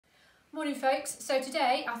Morning folks, so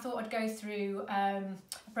today I thought I'd go through a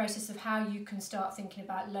process of how you can start thinking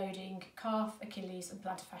about loading calf, Achilles and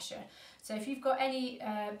plantar fascia. So if you've got any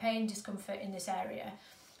pain, discomfort in this area,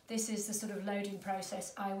 this is the sort of loading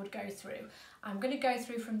process I would go through. I'm going to go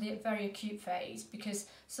through from the very acute phase because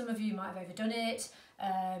some of you might have overdone it,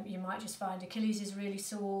 you might just find Achilles is really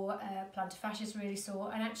sore, plantar fascia is really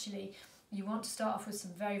sore, and actually you want to start off with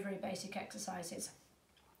some very, very basic exercises.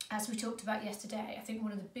 As we talked about yesterday, I think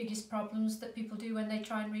one of the biggest problems that people do when they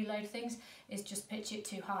try and reload things is just pitch it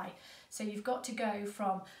too high. So you've got to go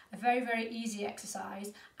from a very, very easy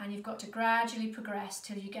exercise and you've got to gradually progress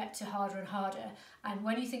till you get to harder and harder. And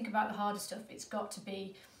when you think about the harder stuff, it's got to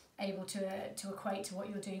be able to equate to what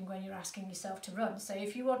you're doing when you're asking yourself to run. So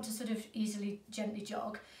if you want to sort of easily, gently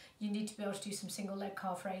jog, you need to be able to do some single leg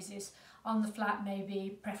calf raises on the flat,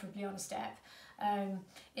 maybe, preferably on a step.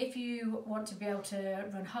 If you want to be able to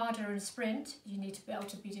run harder and sprint, you need to be able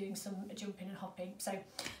to be doing some jumping and hopping. So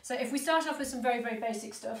if we start off with some very, very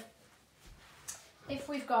basic stuff, if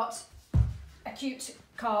we've got acute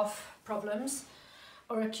calf problems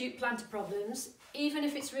or acute plantar problems, even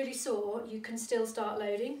if it's really sore, you can still start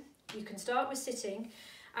loading. You can start with sitting.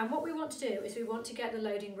 And what we want to do is we want to get the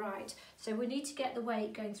loading right. So we need to get the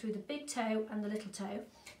weight going through the big toe and the little toe.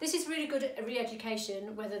 This is really good at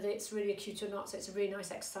re-education, whether it's really acute or not, so it's a really nice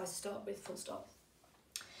exercise to start with, full stop.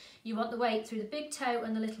 You want the weight through the big toe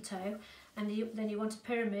and the little toe, and then you want a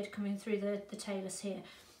pyramid coming through the talus here.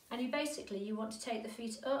 And you want to take the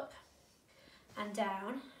feet up and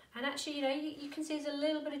down. And actually, you can see there's a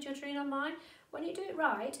little bit of judging on mine. When you do it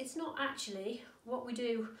right, it's not actually what we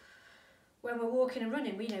do when we're walking and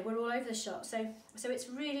running. We're all over the shop. So it's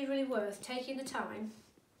really, really worth taking the time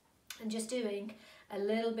and just doing a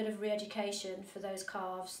little bit of re-education for those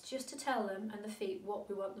calves, just to tell them and the feet what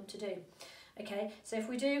we want them to do. Okay, so if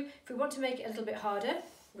we want to make it a little bit harder,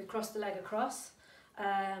 we cross the leg across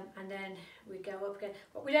and then we go up again.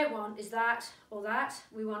 What we don't want is that or that.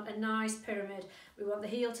 We want a nice pyramid. We want the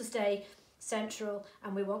heel to stay central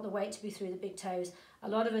and we want the weight to be through the big toes. A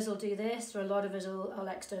lot of us will do this, or a lot of us will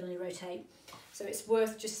externally rotate. So it's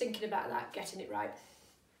worth just thinking about that, getting it right.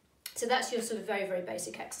 So that's your sort of very, very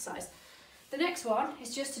basic exercise. The next one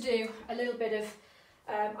is just to do a little bit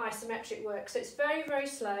of isometric work. So it's very, very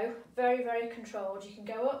slow, very, very controlled. You can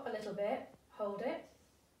go up a little bit, hold it,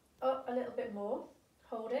 up a little bit more,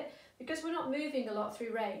 hold it. Because we're not moving a lot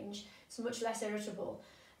through range, it's much less irritable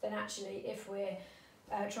than actually if we're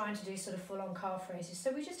trying to do sort of full-on calf raises.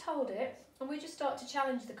 So we just hold it and we just start to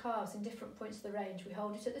challenge the calves in different points of the range. We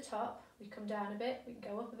hold it at the top, we come down a bit, we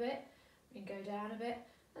can go up a bit, we can go down a bit,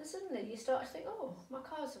 and suddenly you start to think, oh, my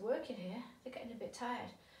calves are working here, they're getting a bit tired.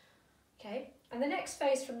 Okay, and the next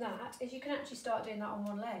phase from that is you can actually start doing that on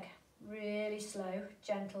one leg. Really slow,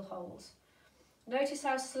 gentle holds. Notice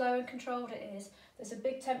how slow and controlled it is. There's a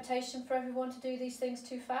big temptation for everyone to do these things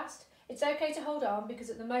too fast. It's okay to hold on because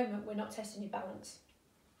at the moment we're not testing your balance.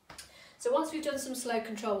 So once we've done some slow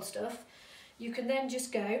controlled stuff, you can then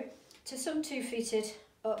just go to some two-feeted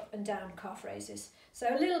up and down calf raises. So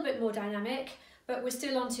a little bit more dynamic, but we're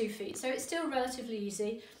still on 2 feet. So it's still relatively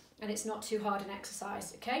easy and it's not too hard an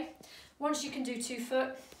exercise, okay? Once you can do 2 foot,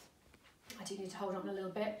 I do need to hold on a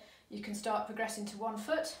little bit, you can start progressing to 1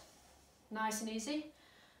 foot, nice and easy.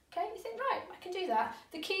 Okay, you think, right, I can do that.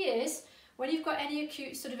 The key is, when you've got any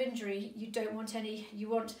acute sort of injury, you don't want any, you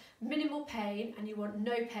want minimal pain and you want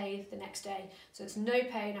no pain the next day. So it's no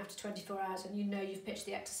pain after 24 hours and you know you've pitched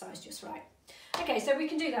the exercise just right. Okay, so we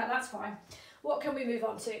can do that, that's fine. What can we move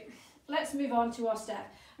on to? Let's move on to our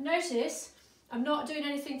step. Notice, I'm not doing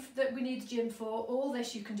anything that we need the gym for. All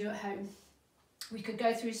this you can do at home. We could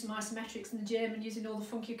go through some isometrics in the gym and using all the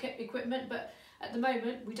funky equipment, but at the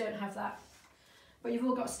moment we don't have that. But you've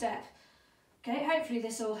all got step. Okay, hopefully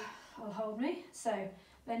this will hold me. So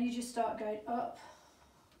then you just start going up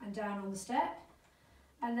and down on the step,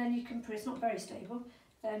 and then you can, it's not very stable,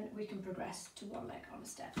 then we can progress to 1 leg on a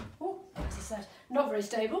step. Oh, as I said, not very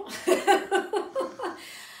stable.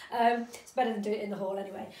 It's better than do it in the hall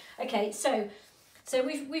anyway. Okay, so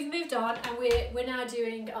we've moved on and we're now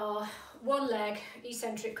doing our 1 leg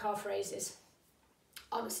eccentric calf raises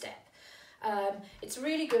on a step. It's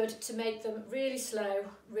really good to make them really slow,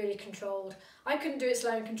 really controlled. I couldn't do it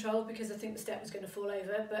slow and controlled because I think the step was going to fall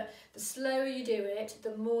over, but the slower you do it,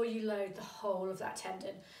 the more you load the whole of that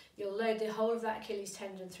tendon. You'll load the whole of that Achilles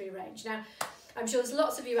tendon through range. Now, I'm sure there's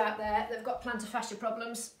lots of you out there that have got plantar fascia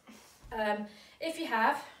problems. If you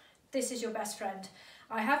have, this is your best friend.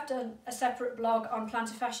 I have done a separate blog on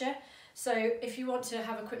plantar fascia, so if you want to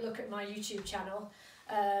have a quick look at my YouTube channel,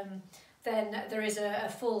 then there is a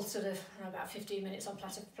full sort of about 15 minutes on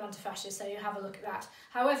plantar fascia, so you have a look at that.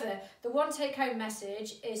 However, the one take-home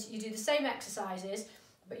message is you do the same exercises,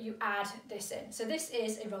 but you add this in. So this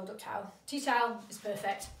is a rolled up towel. Tea towel is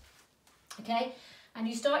perfect. Okay, and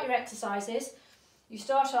you start your exercises. You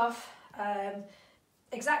start off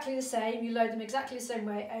exactly the same. You load them exactly the same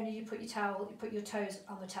way, only you put your toes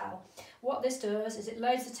on the towel. What this does is it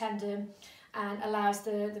loads the tendon and allows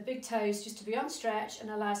the big toes just to be on stretch and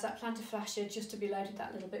allows that plantar fascia just to be loaded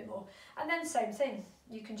that little bit more. And then same thing,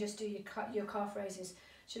 you can just do your calf raises.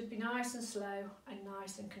 Should be nice and slow and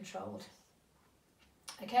nice and controlled.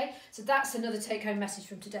 Okay, so that's another take-home message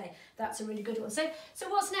from today. That's a really good one. So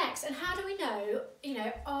what's next? And how do we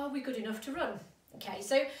know, are we good enough to run? Okay,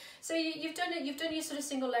 so you've done your sort of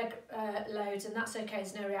single leg loads, and that's okay,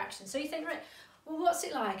 there's no reaction. So you think, right, well, what's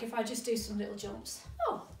it like if I just do some little jumps?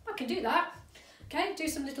 Oh, I can do that. Okay, do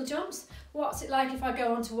some little jumps. What's it like if I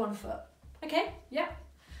go onto one foot? Okay, yeah.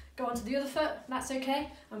 Go onto the other foot, that's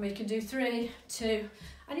okay. And we can do 3, 2,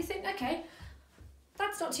 and you think, okay,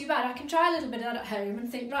 that's not too bad. I can try a little bit of that at home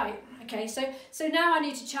and think, right, okay, so now I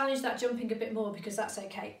need to challenge that jumping a bit more because that's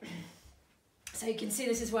okay. So you can see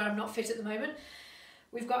this is where I'm not fit at the moment.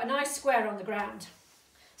 We've got a nice square on the ground.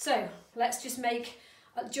 So let's just make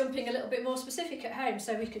jumping a little bit more specific at home.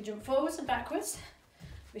 So we can jump forwards and backwards.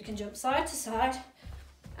 We can jump side to side,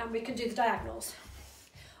 and we can do the diagonals.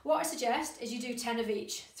 What I suggest is you do 10 of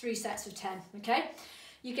each, 3 sets of 10, okay?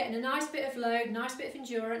 You're getting a nice bit of load, nice bit of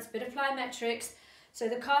endurance, bit of plyometrics, so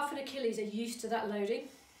the calf and Achilles are used to that loading.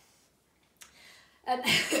 And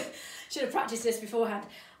should have practiced this beforehand.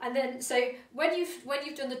 And then, so when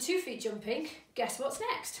you've done the 2 feet jumping, guess what's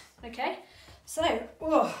next, okay? So,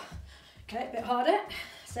 okay, a bit harder.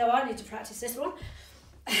 So I need to practice this one.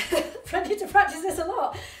 I need to practice this a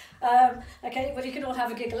lot. Okay, well, you can all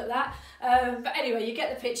have a giggle at that. But anyway, you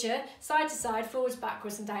get the picture. Side to side, forwards,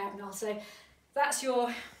 backwards and diagonal. So that's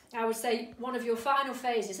your, I would say, one of your final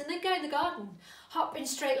phases. And then go in the garden. Hop in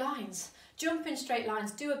straight lines. Jump in straight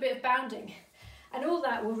lines. Do a bit of bounding. And all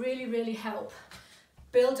that will really, really help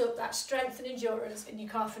build up that strength and endurance in your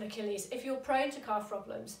calf and Achilles. If you're prone to calf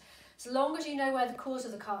problems, as long as you know where the cause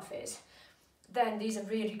of the calf is, then these are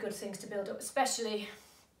really good things to build up, especially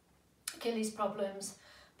Achilles problems,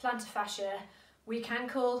 plantar fascia. We can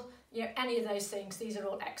call any of those things. These are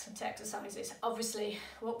all excellent exercises. Obviously,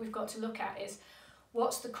 what we've got to look at is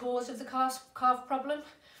what's the cause of the calf problem.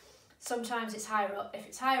 Sometimes it's higher up. If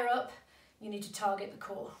it's higher up, you need to target the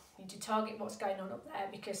core. You need to target what's going on up there,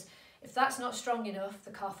 because if that's not strong enough,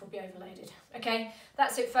 the calf will be overloaded. Okay,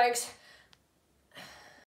 that's it, folks.